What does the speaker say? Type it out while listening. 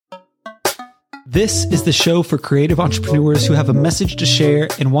This is the show for creative entrepreneurs who have a message to share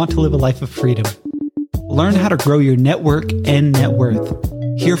and want to live a life of freedom. Learn how to grow your network and net worth.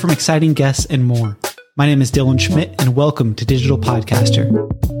 Hear from exciting guests and more. My name is Dylan Schmidt, and welcome to Digital Podcaster.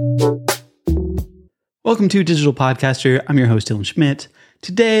 Welcome to Digital Podcaster. I'm your host, Dylan Schmidt.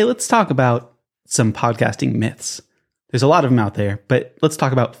 Today, let's talk about some podcasting myths. There's a lot of them out there, but let's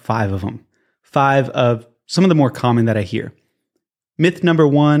talk about 5 of them. 5 of some of the more common that I hear. Myth number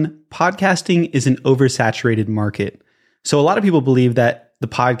 1, podcasting is an oversaturated market. So a lot of people believe that the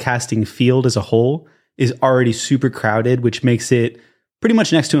podcasting field as a whole is already super crowded, which makes it pretty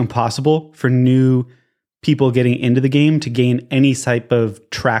much next to impossible for new people getting into the game to gain any type of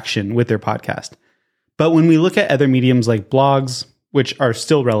traction with their podcast. But when we look at other mediums like blogs, which are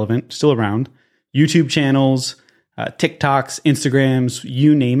still relevant, still around, YouTube channels, TikToks, Instagrams,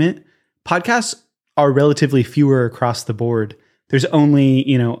 you name it, podcasts are relatively fewer across the board. There's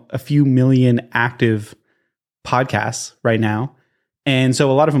only, a few million active podcasts right now. And so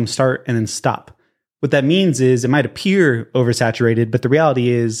a lot of them start and then stop. What that means is it might appear oversaturated, but the reality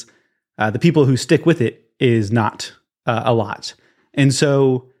is the people who stick with it is not a lot. And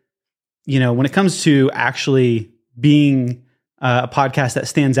so, when it comes to actually being a podcast that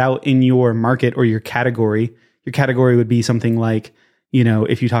stands out in your market or your category would be something like,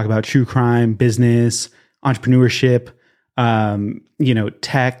 if you talk about true crime, business, entrepreneurship,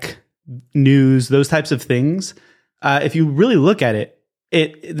 tech, news, those types of things. If you really look at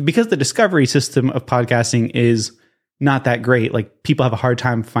it, because the discovery system of podcasting is not that great, like people have a hard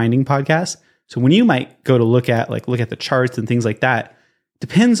time finding podcasts. So when you might go to look at the charts and things like that,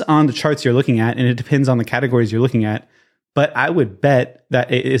 depends on the charts you're looking at, and it depends on the categories you're looking at. But I would bet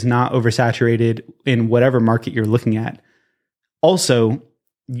that it is not oversaturated in whatever market you're looking at. Also,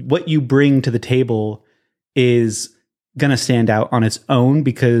 what you bring to the table is going to stand out on its own,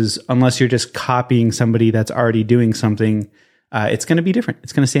 because unless you're just copying somebody that's already doing something, it's going to be different.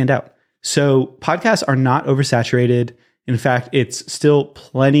 It's going to stand out. So podcasts are not oversaturated. In fact, it's still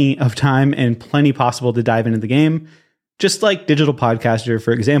plenty of time and plenty possible to dive into the game. Just like Digital Podcaster,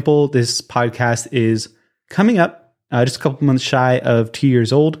 for example, this podcast is coming up just a couple months shy of 2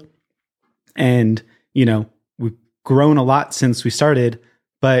 years old. And, we've grown a lot since we started,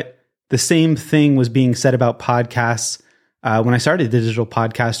 but the same thing was being said about podcasts when I started Digital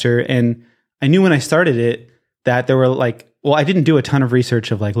Podcaster. And I knew when I started it that there were I didn't do a ton of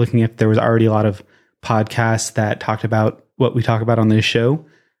research of looking if there was already a lot of podcasts that talked about what we talk about on this show,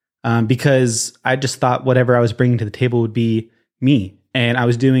 because I just thought whatever I was bringing to the table would be me. And I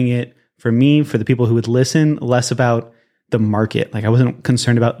was doing it for me, for the people who would listen, less about the market. I wasn't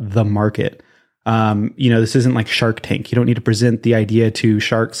concerned about the market. This isn't like Shark Tank. You don't need to present the idea to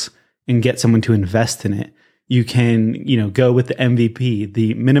sharks and get someone to invest in it. You can, go with the MVP,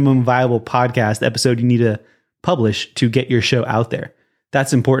 the minimum viable podcast episode you need to publish to get your show out there.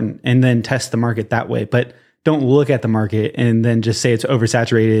 That's important. And then test the market that way. But don't look at the market and then just say it's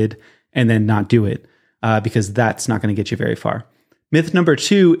oversaturated and then not do it, because that's not going to get you very far. Myth number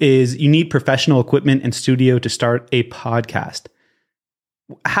 2 is you need professional equipment and studio to start a podcast.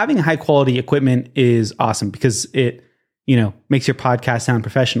 Having high quality equipment is awesome because it, makes your podcast sound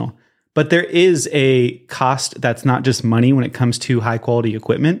professional. But there is a cost that's not just money when it comes to high quality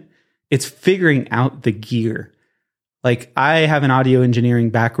equipment. It's figuring out the gear. I have an audio engineering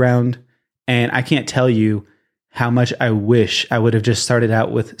background, and I can't tell you how much I wish I would have just started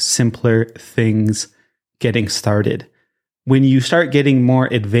out with simpler things getting started. When you start getting more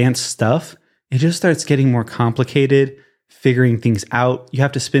advanced stuff, it just starts getting more complicated, figuring things out. You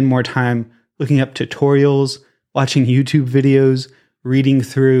have to spend more time looking up tutorials, watching YouTube videos, reading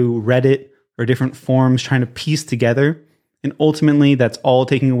through Reddit or different forums, trying to piece together. And ultimately, that's all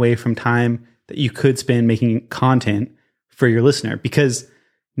taking away from time that you could spend making content for your listener, because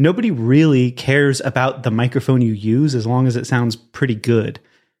nobody really cares about the microphone you use as long as it sounds pretty good.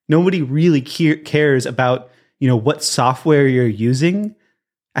 Nobody really cares about, what software you're using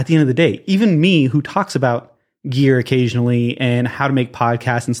at the end of the day. Even me, who talks about gear occasionally and how to make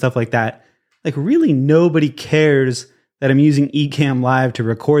podcasts and stuff like that, really nobody cares that I'm using Ecamm Live to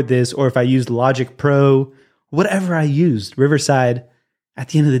record this, or if I used Logic Pro, whatever I used, Riverside, at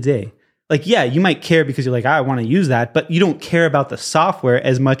the end of the day. You might care because you're I want to use that, but you don't care about the software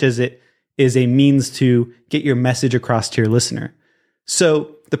as much as it is a means to get your message across to your listener.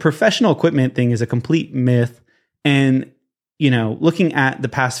 So the professional equipment thing is a complete myth. And, looking at the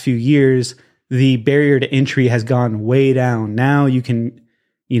past few years, the barrier to entry has gone way down. Now you can,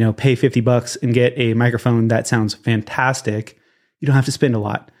 pay $50 and get a microphone that sounds fantastic. You don't have to spend a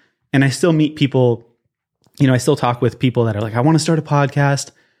lot. And I still meet people, I still talk with people that are I want to start a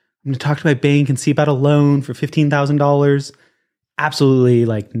podcast. I'm going to talk to my bank and see about a loan for $15,000.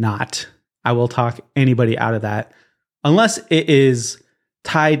 Absolutely not. I will talk anybody out of that unless it is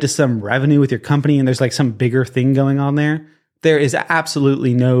tied to some revenue with your company and there's some bigger thing going on there. There is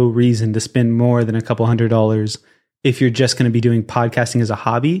absolutely no reason to spend more than a couple $100 if you're just going to be doing podcasting as a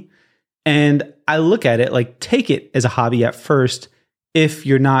hobby. And I look at it take it as a hobby at first. If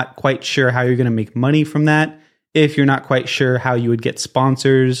you're not quite sure how you're going to make money from that, if you're not quite sure how you would get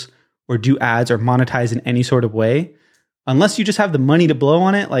sponsors or do ads or monetize in any sort of way, unless you just have the money to blow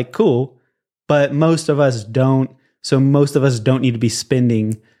on it, cool. But most of us don't. So most of us don't need to be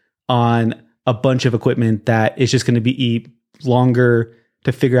spending on a bunch of equipment that is just going to be longer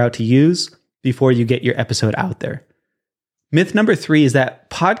to figure out to use before you get your episode out there. Myth number 3 is that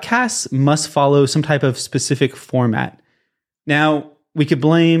podcasts must follow some type of specific format. Now, we could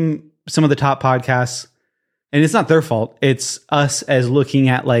blame some of the top podcasts, and it's not their fault. It's us as looking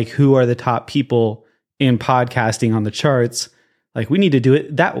at who are the top people in podcasting on the charts. We need to do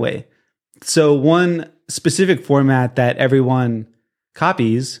it that way. So one specific format that everyone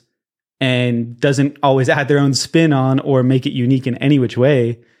copies and doesn't always add their own spin on or make it unique in any which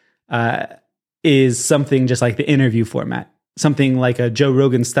way is something just like the interview format. Something like a Joe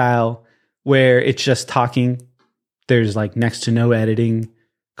Rogan style where it's just talking. There's next to no editing.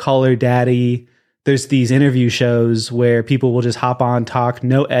 Caller Daddy. There's these interview shows where people will just hop on, talk,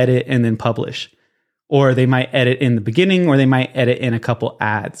 no edit, and then publish. Or they might edit in the beginning, or they might edit in a couple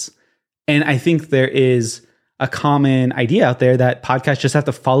ads. And I think there is a common idea out there that podcasts just have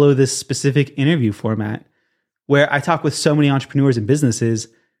to follow this specific interview format, where I talk with so many entrepreneurs and businesses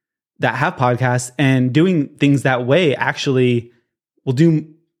that have podcasts, and doing things that way actually will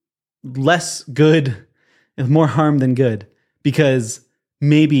do less good and more harm than good, because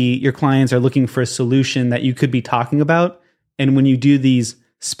maybe your clients are looking for a solution that you could be talking about. And when you do these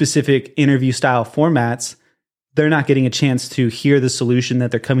specific interview style formats, they're not getting a chance to hear the solution that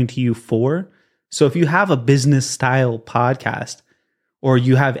they're coming to you for. So if you have a business style podcast, or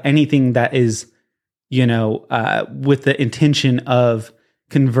you have anything that is, with the intention of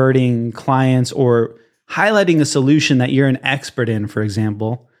converting clients or highlighting a solution that you're an expert in, for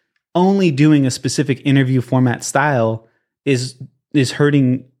example, only doing a specific interview format style is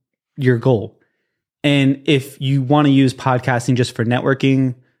hurting your goal. And if you want to use podcasting just for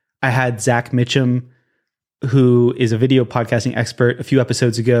networking, I had Zach Mitchum, who is a video podcasting expert, a few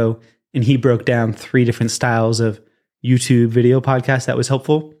episodes ago, and he broke down 3 different styles of YouTube video podcasts that was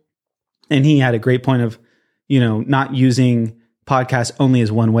helpful. And he had a great point of, not using podcasts only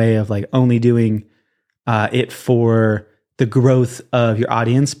as one way of only doing it for the growth of your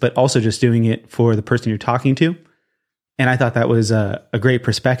audience, but also just doing it for the person you're talking to. And I thought that was a great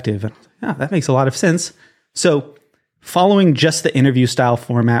perspective. Yeah, that makes a lot of sense. So following just the interview style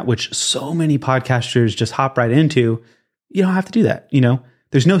format, which so many podcasters just hop right into, you don't have to do that.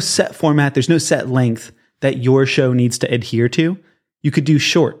 There's no set format. There's no set length that your show needs to adhere to. You could do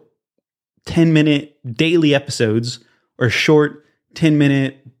short 10-minute daily episodes, or short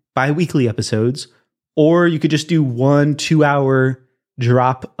 10-minute bi-weekly episodes, or you could just do 1 2-hour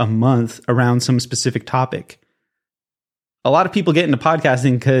drop a month around some specific topic. A lot of people get into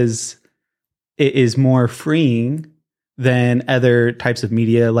podcasting because it is more freeing than other types of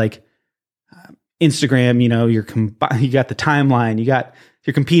media, like Instagram. You got the timeline,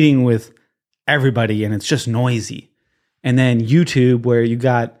 you're competing with everybody, and it's just noisy. And then YouTube, where you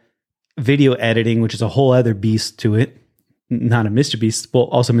got video editing, which is a whole other beast to it. Not a Mr. Beast, well,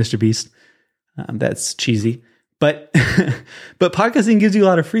 also Mr. Beast. That's cheesy, but but podcasting gives you a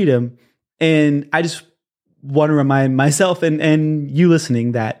lot of freedom, and I just want to remind myself and you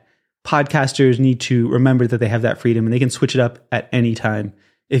listening that podcasters need to remember that they have that freedom and they can switch it up at any time.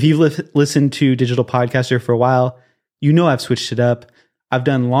 If you've listened to Digital Podcaster for a while, I've switched it up. I've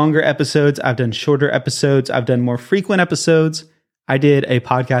done longer episodes. I've done shorter episodes. I've done more frequent episodes. I did a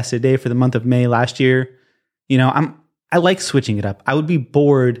podcast a day for the month of May last year. I like switching it up. I would be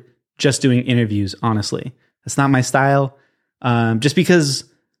bored just doing interviews, honestly. That's not my style. Just because,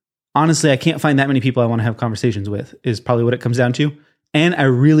 honestly, I can't find that many people I want to have conversations with, is probably what it comes down to. And I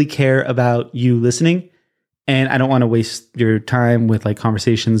really care about you listening. And I don't want to waste your time with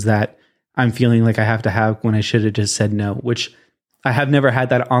conversations that I'm feeling like I have to have when I should have just said no, which I have never had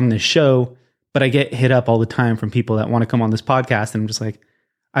that on this show, but I get hit up all the time from people that want to come on this podcast. And I'm just like,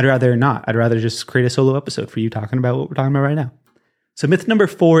 I'd rather not. I'd rather just create a solo episode for you talking about what we're talking about right now. So myth number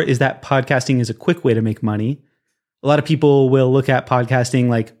 4 is that podcasting is a quick way to make money. A lot of people will look at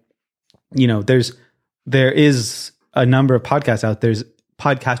podcasting there is a number of podcasts out. There's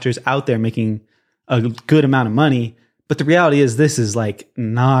podcasters out there making a good amount of money, But the reality is this is like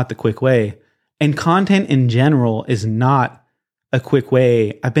not the quick way. And content in general is not a quick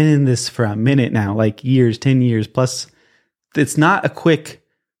way. I've been in this for a minute now, like years, 10 years plus. It's not a quick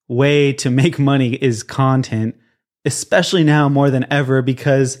way to make money is content, especially now more than ever,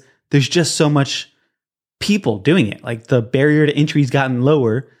 because there's just so much people doing it. Like the barrier to entry has gotten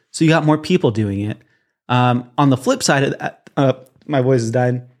lower. So you got more people doing it. On the flip side of that, my voice is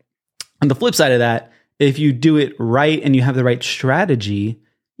dying. On the flip side of that, if you do it right and you have the right strategy,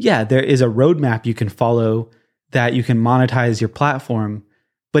 yeah, there is a roadmap you can follow that you can monetize your platform.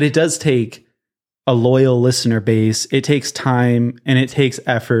 But it does take a loyal listener base. It takes time and it takes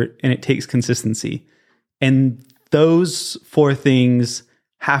effort and it takes consistency. And those 4 things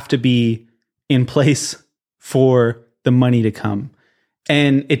have to be in place for the money to come.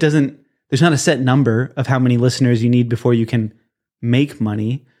 And there's not a set number of how many listeners you need before you can make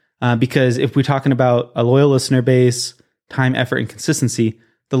money. Because if we're talking about a loyal listener base, time, effort, and consistency,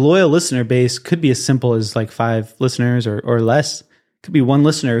 the loyal listener base could be as simple as like 5 listeners or less. It could be one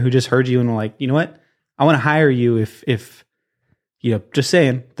listener who just heard you and were like, you know what? I want to hire you if just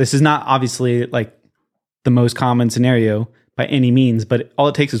saying, this is not obviously like the most common scenario by any means, but all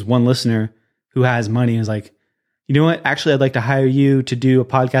it takes is one listener who has money and is like, you know what? Actually, I'd like to hire you to do a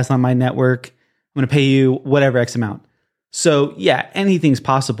podcast on my network. I'm going to pay you whatever X amount. So yeah, anything's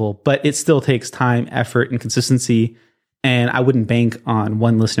possible, but it still takes time, effort, and consistency. And I wouldn't bank on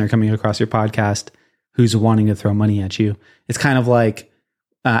one listener coming across your podcast who's wanting to throw money at you. It's kind of like,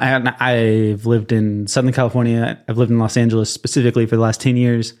 I've lived in Southern California. I've lived in Los Angeles specifically for the last 10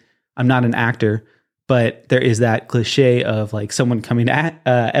 years. I'm not an actor, but there is that cliche of like someone coming to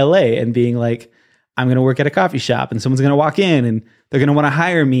LA and being like, I'm going to work at a coffee shop and someone's going to walk in and they're going to want to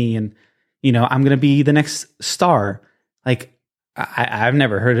hire me. And, I'm going to be the next star. Like I've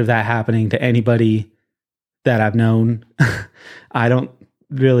never heard of that happening to anybody that I've known. I don't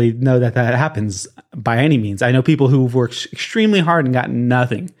really know that happens by any means. I know people who've worked extremely hard and gotten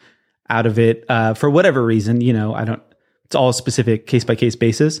nothing out of it for whatever reason. It's all specific case by case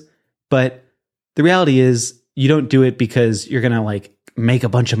basis. But the reality is you don't do it because you're going to like make a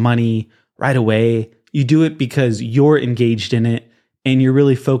bunch of money right away. You do it because you're engaged in it and you're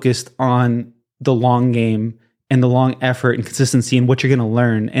really focused on the long game and the long effort and consistency and what you're going to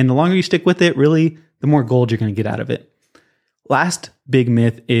learn. And the longer you stick with it, really, the more gold you're going to get out of it. Last big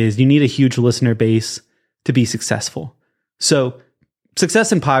myth is you need a huge listener base to be successful. So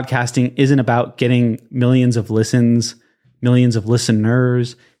success in podcasting isn't about getting millions of listens, millions of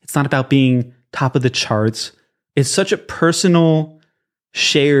listeners. It's not about being top of the charts. It's such a personal,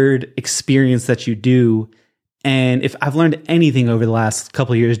 shared experience that you do. And if I've learned anything over the last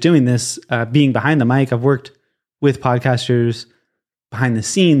couple of years doing this, being behind the mic, I've worked with podcasters behind the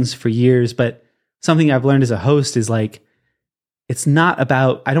scenes for years, but something I've learned as a host is like, it's not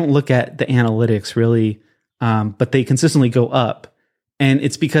about, I don't look at the analytics really, but they consistently go up. And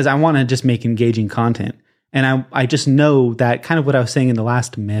it's because I want to just make engaging content. And I just know that kind of what I was saying in the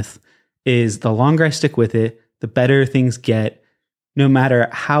last myth is the longer I stick with it, the better things get. No matter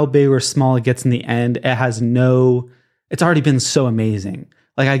how big or small it gets in the end, it's already been so amazing.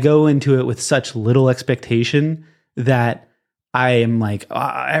 Like I go into it with such little expectation that I am like,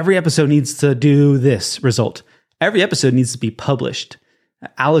 every episode needs to do this result. Every episode needs to be published.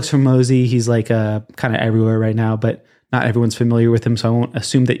 Alex Hormozi, he's like kind of everywhere right now, but not everyone's familiar with him. So I won't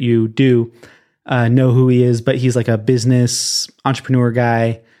assume that you do know who he is, but he's like a business entrepreneur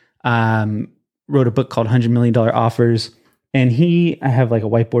guy. Wrote a book called $100 Million Offers. And I have like a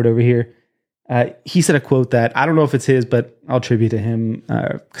whiteboard over here. He said a quote that I don't know if it's his, but I'll attribute to him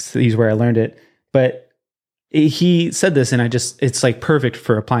because he's where I learned it. But he said this and it's like perfect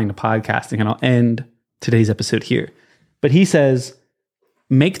for applying to podcasting. And I'll end today's episode here. But he says,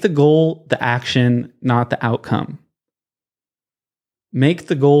 make the goal the action, not the outcome. Make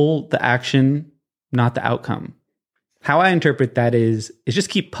the goal the action, not the outcome. How I interpret that is just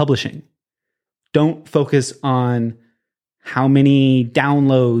keep publishing. Don't focus on how many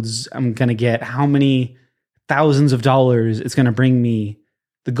downloads I'm going to get, how many thousands of dollars it's going to bring me.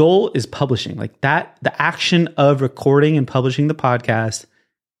 The goal is publishing. Like that, the action of recording and publishing the podcast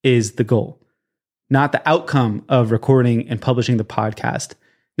is the goal, not the outcome of recording and publishing the podcast.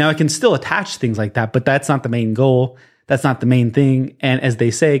 Now I can still attach things like that, but that's not the main goal. That's not the main thing. And as they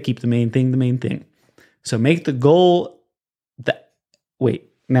say, keep the main thing the main thing. So make the goal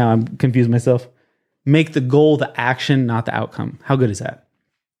now I'm confused myself. Make the goal the action, not the outcome. How good is that?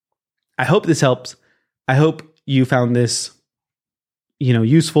 I hope this helps. I hope you found this,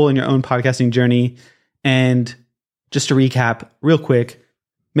 useful in your own podcasting journey. And just to recap real quick,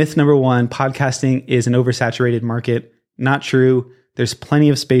 myth number 1, podcasting is an oversaturated market. Not true. There's plenty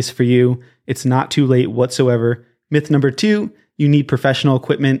of space for you. It's not too late whatsoever. Myth number 2, you need professional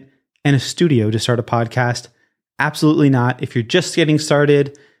equipment and a studio to start a podcast. Absolutely not. If you're just getting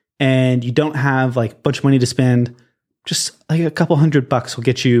started and you don't have like a bunch of money to spend, just like a couple $100 will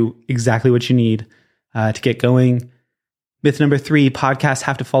get you exactly what you need to get going. Myth number 3, podcasts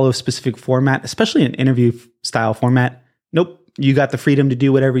have to follow a specific format, especially an interview style format. Nope. You got the freedom to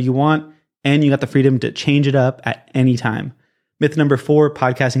do whatever you want, and you got the freedom to change it up at any time. Myth number 4,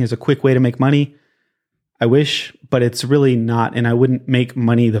 podcasting is a quick way to make money. I wish, but it's really not. And I wouldn't make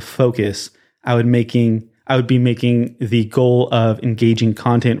money the focus. I would be making the goal of engaging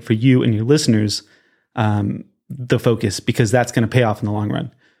content for you and your listeners the focus, because that's going to pay off in the long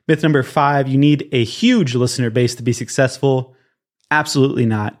run. Myth number 5, you need a huge listener base to be successful. Absolutely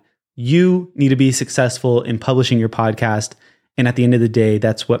not. You need to be successful in publishing your podcast. And at the end of the day,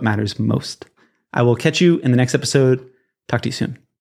 that's what matters most. I will catch you in the next episode. Talk to you soon.